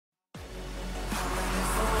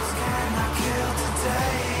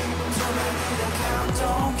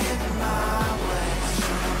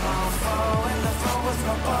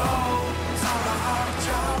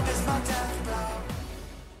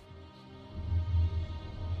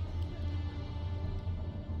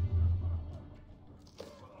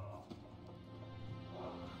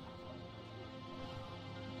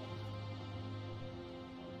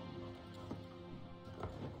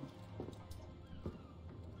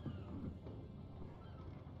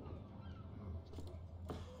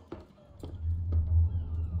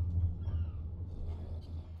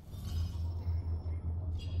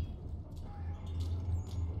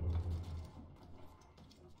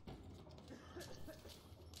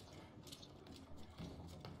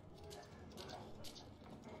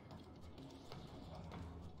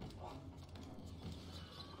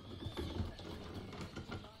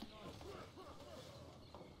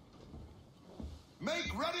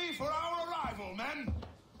Make ready for our arrival, men!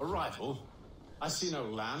 Arrival? I see no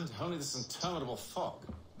land, only this interminable fog.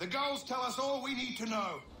 The gulls tell us all we need to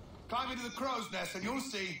know. Climb into the crow's nest and you'll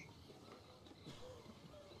see.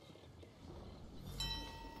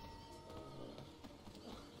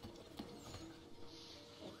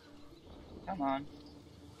 Come on.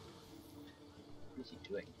 What is he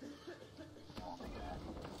doing? Oh my god.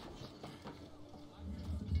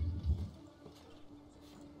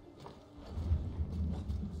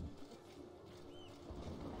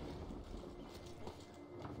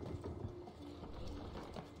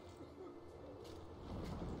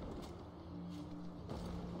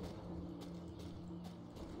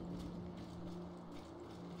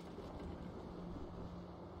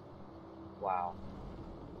 Wow.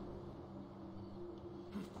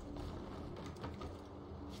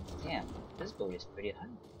 Damn, this boat is pretty high.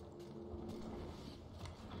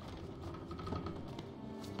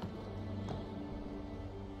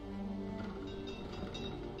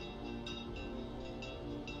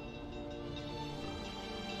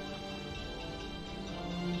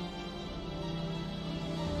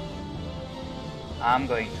 I'm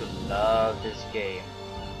going to love this game.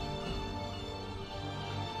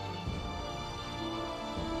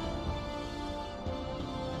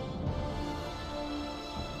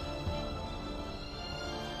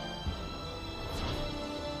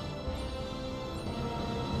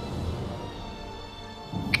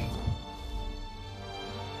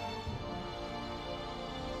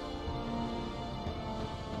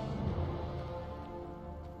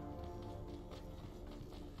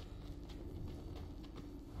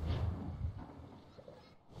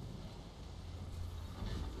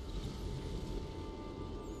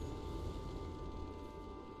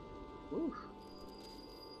 Ooh.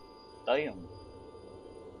 Damn.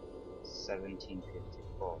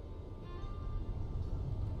 1754.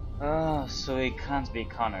 Oh, so it can't be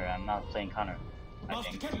Connor. I'm not playing Connor.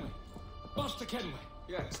 Master Kenway! Master Kenway!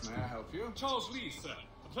 Yes, may I help you? Charles Lee, sir.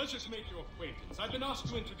 A pleasure to make your acquaintance. I've been asked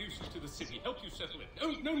to introduce you to the city, help you settle it.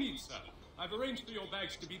 No need, sir. I've arranged for your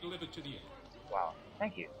bags to be delivered to the inn. Wow,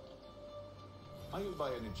 thank you. Are you by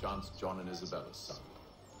any chance John and Isabella's son?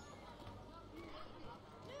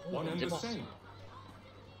 One and the same.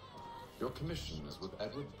 Your commission is with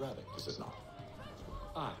Edward Braddock, is it not?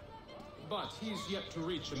 Aye. But he's yet to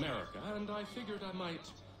reach America, and I figured I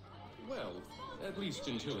might... Well, at least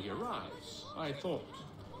until he arrives, I thought.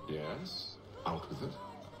 Yes? Out with it?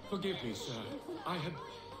 Forgive me, sir. I had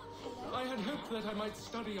hoped that I might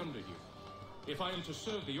study under you. If I am to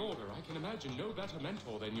serve the Order, I can imagine no better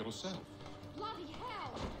mentor than yourself. Bloody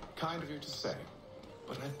hell! Kind of you to say,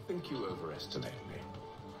 but I think you overestimate me.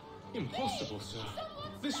 Impossible, sir.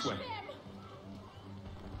 This way.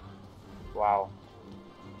 Wow.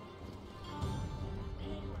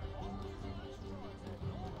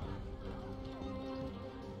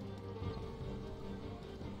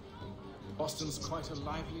 Boston's quite a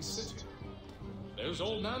lively city. There's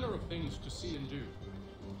all manner of things to see and do.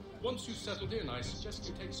 Once you've settled in, I suggest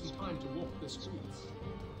you take some time to walk the streets.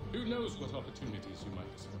 Who knows what opportunities you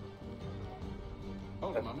might discover.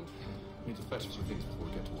 Hold a moment. Need to fetch a few things before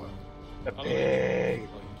we get to work. A pig.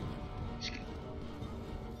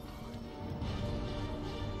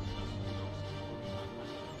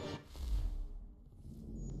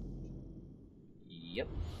 Yep.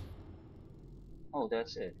 Oh,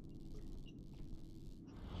 that's it.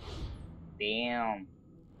 Damn.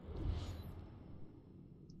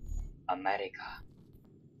 America.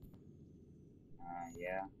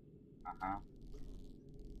 Yeah. Uh-huh.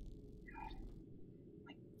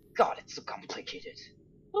 God, it's so complicated.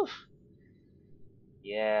 Oof.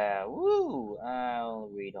 Yeah, woo! I'll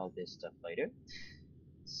read all this stuff later.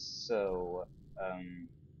 So,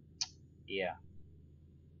 yeah.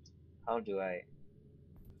 How do I...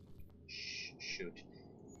 shoot.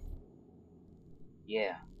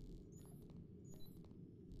 Yeah.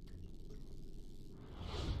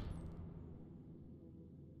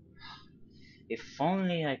 If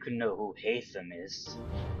only I could know who Hatham is.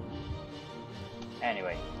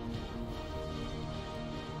 Anyway.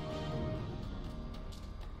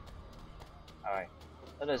 Alright,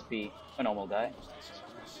 let us be a normal guy.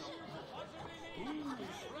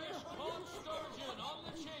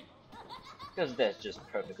 Because that's just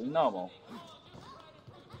perfectly normal.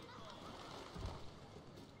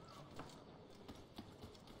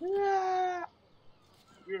 Yeah.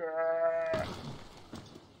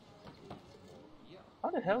 How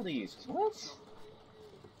the hell do you... What?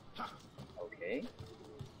 Okay.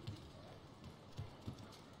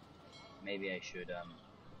 Maybe I should,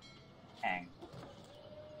 hang.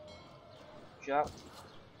 Drop.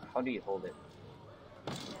 How do you hold it?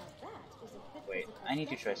 Wait, I need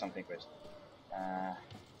to try something first.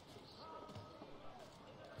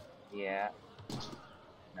 Yeah.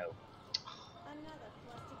 No.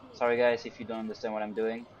 Sorry guys if you don't understand what I'm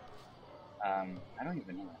doing. I don't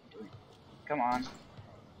even know what I'm doing. Come on.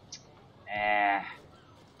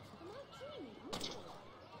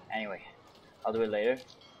 Anyway, I'll do it later.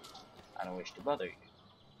 I don't wish to bother you.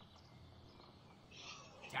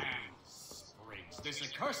 Damn Spriggs, this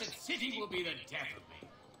accursed city will be the death of me.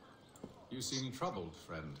 You seem troubled,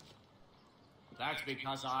 friend. That's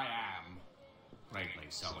because I am. Greatly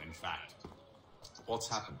so, in fact. What's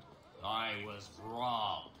happened? I was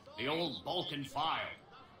robbed. The old Balkan file.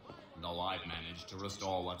 Though I've managed to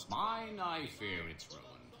restore what's mine, I fear it's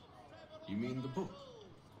ruined. You mean the book?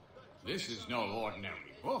 This is no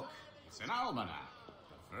ordinary book. It's an almanac.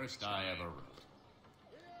 The first I ever wrote.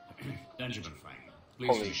 Benjamin Franklin, please.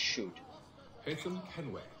 Holy shoot. Haytham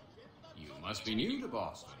Kenway. You must be new to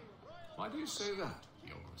Boston. Why do you say that?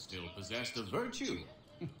 You're still possessed of virtue.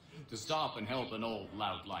 To stop and help an old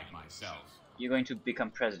lout like myself. You're going to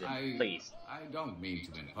become president, please. I don't mean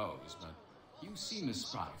to impose, but you seem a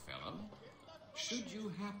spry fellow. Should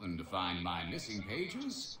you happen to find my missing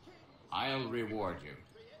pages, I'll reward you.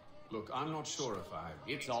 Look, I'm not sure if I...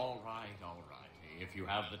 It's all right. If you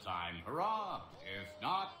have the time, hurrah. If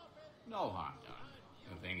not, no harm done.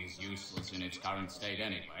 The thing is useless in its current state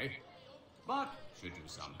anyway. But should you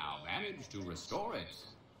somehow manage to restore it,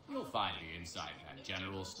 you'll find me inside that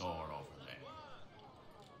general store over there.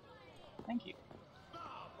 Thank you.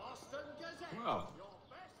 Well,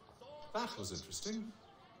 that was interesting.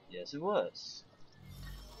 Yes, it was.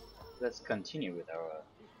 Let's continue with our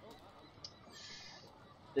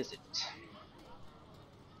visit.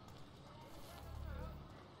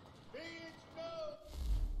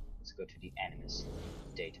 Let's go to the Animus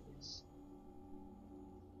database.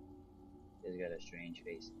 He's got a strange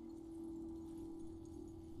face.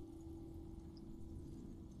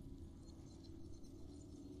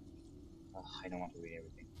 Ugh, I don't want to read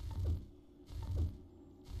everything.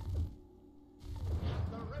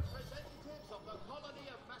 The representatives of the colony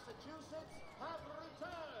of Massachusetts have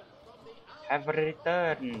returned from the Have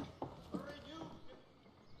returned. renewed.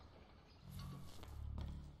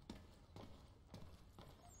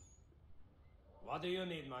 What do you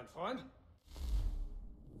need, my friend?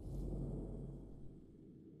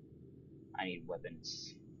 I need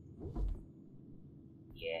weapons.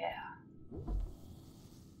 Yeah.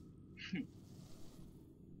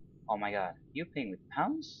 Oh my god, you playing with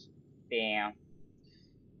pounds? Bam.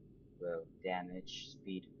 Whoa, damage,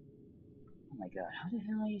 speed. Oh my god, how the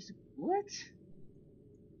hell are you what?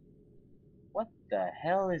 What the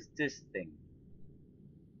hell is this thing?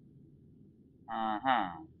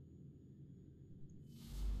 Uh-huh.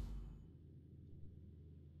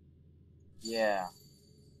 Yeah.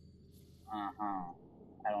 Uh-huh.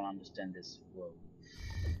 I don't understand this. Whoa.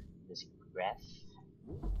 This breath?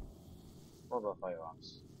 What about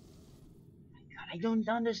firearms? My god, I don't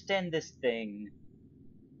understand this thing.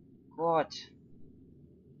 What?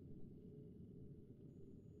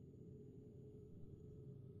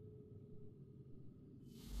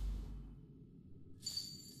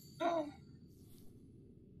 Oh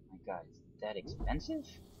my god, is that expensive?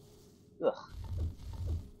 Ugh.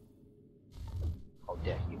 How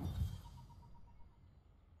dare you?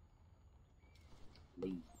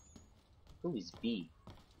 Lee. Who is B?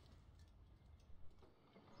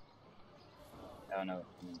 Oh no,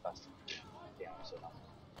 he's Boston. Damn, I'm so dumb.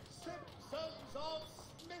 Simpsons of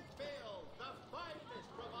Smithfield, the finest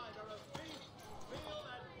provider of beef, veal,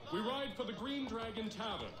 and We ride for the Green Dragon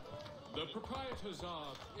Tavern. The proprietors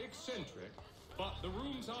are eccentric, but the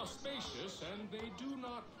rooms are spacious and they do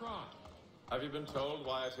not pry. Have you been told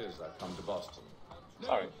why it is I've come to Boston? No,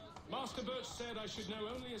 Sorry. Master Birch said I should know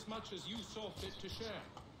only as much as you saw fit to share.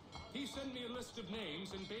 He sent me a list of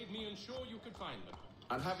names and bade me ensure you could find them.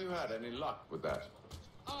 And have you had any luck with that?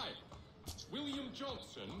 Aye. William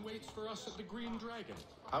Johnson waits for us at the Green Dragon.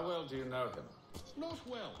 How well do you know him? Not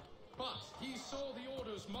well, but he saw the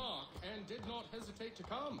order's mark and did not hesitate to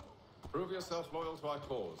come. Prove yourself loyal to our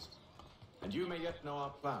cause. And you may yet know our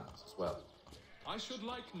plans as well. I should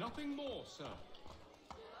like nothing more, sir.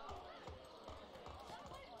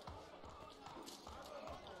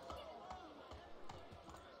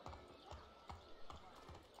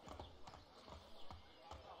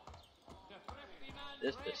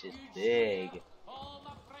 This place is big.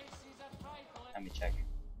 Let me check.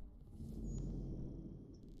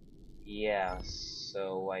 Yeah,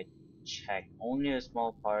 so I checked only the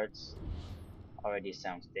small parts. Already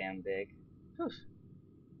sounds damn big. Whew.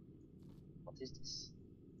 What is this?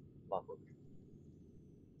 Logbook.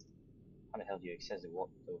 How the hell do you access the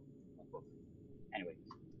logbook? Anyway.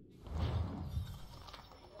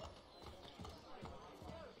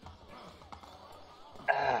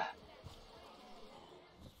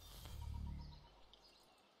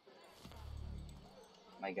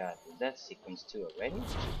 My god, is that sequence 2 already?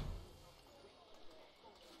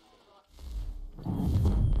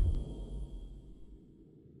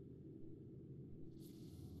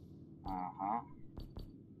 Uh-huh.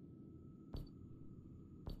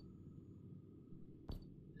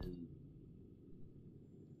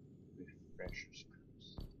 Refreshers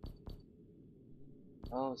cruise.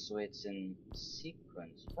 Oh, so it's in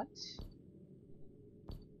sequence. What?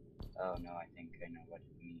 Oh no, I think I know what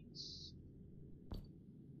it means.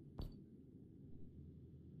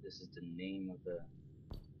 This is the name of the...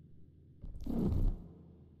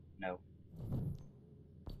 No.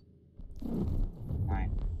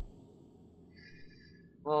 9.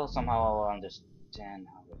 Well, somehow I will understand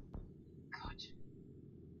how it... God.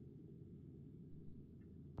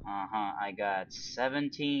 I got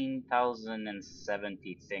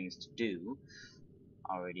 17,070 things to do.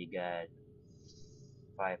 Already got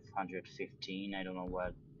 515. I don't know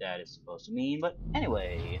what that is supposed to mean, but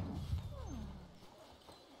anyway.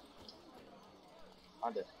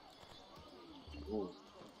 Other. Ooh.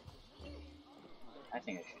 I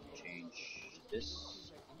think I should change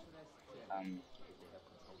this.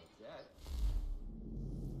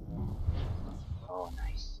 Oh,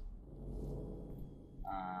 nice.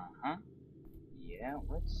 Yeah,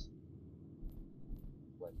 what's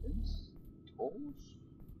weapons? Tools?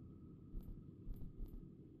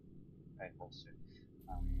 Right, holster.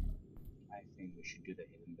 I think we should do the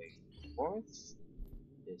hidden bait fourth.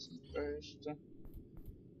 This is first.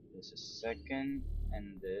 This is second,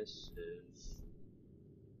 and this is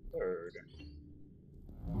third.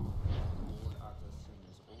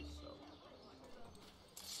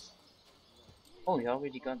 Oh, he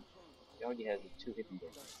already has the 2 hidden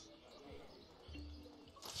baits.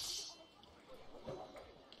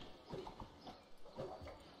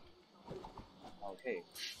 Okay.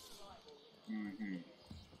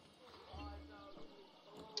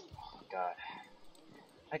 Oh god.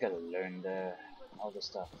 I gotta learn all the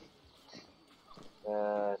stuff.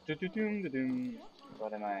 What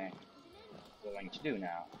am I going to do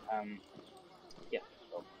now? Yeah,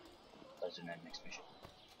 well, let's do that next mission.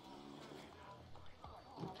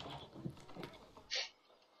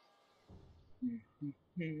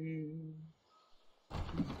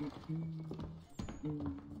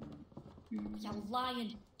 You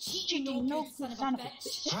lying, cheating, no good son of a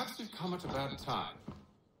bitch. Perhaps we've come at a bad time.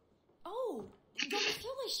 Oh, don't be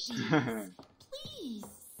foolish, James. Please,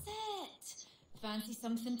 sit. Fancy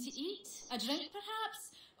something to eat? A drink,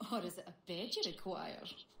 perhaps? Or is it a bed you require?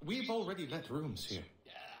 We've already let rooms here.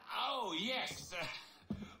 Oh, yes.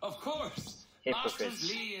 Of course. Hypocrites. Masters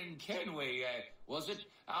Lee and Kenway, was it?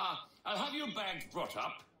 I'll have your bags brought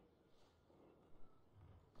up.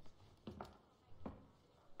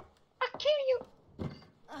 I'll kill you!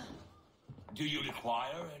 Do you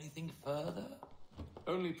require anything further?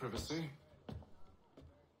 Only privacy.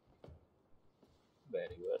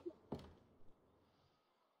 Very well.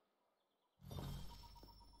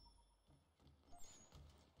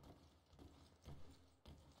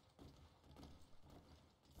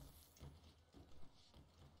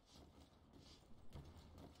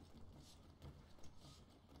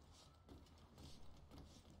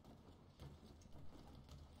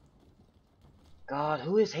 God,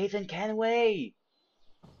 who is Hayden Kenway?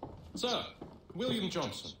 Sir, William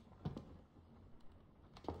Johnson.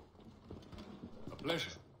 A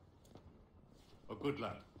pleasure. A good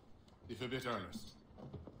lad, if a bit earnest.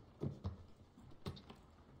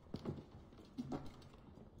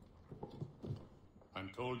 I'm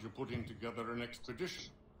told you're putting together an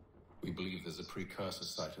expedition. We believe there's a precursor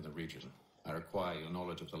site in the region. I require your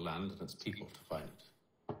knowledge of the land and its people to find it.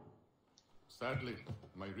 Sadly,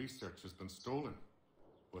 my research has been stolen.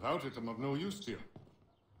 Without it, I'm of no use to you.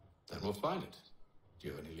 Then we'll find it. Do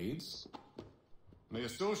you have any leads? My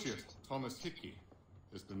associate, Thomas Hickey,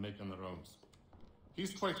 has been making the rounds.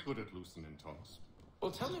 He's quite good at loosening tongues.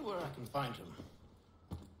 Well, tell me where I can find him.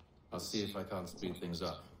 I'll see if I can't speed things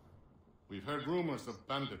up. We've heard rumors of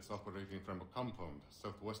bandits operating from a compound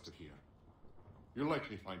southwest of here. You'll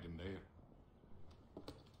likely find him there.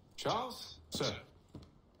 Charles? Sir.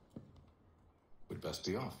 We'd best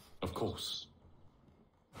be off. Of course.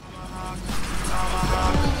 Tomahawk,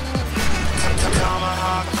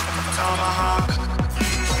 tomahawk, tomahawk.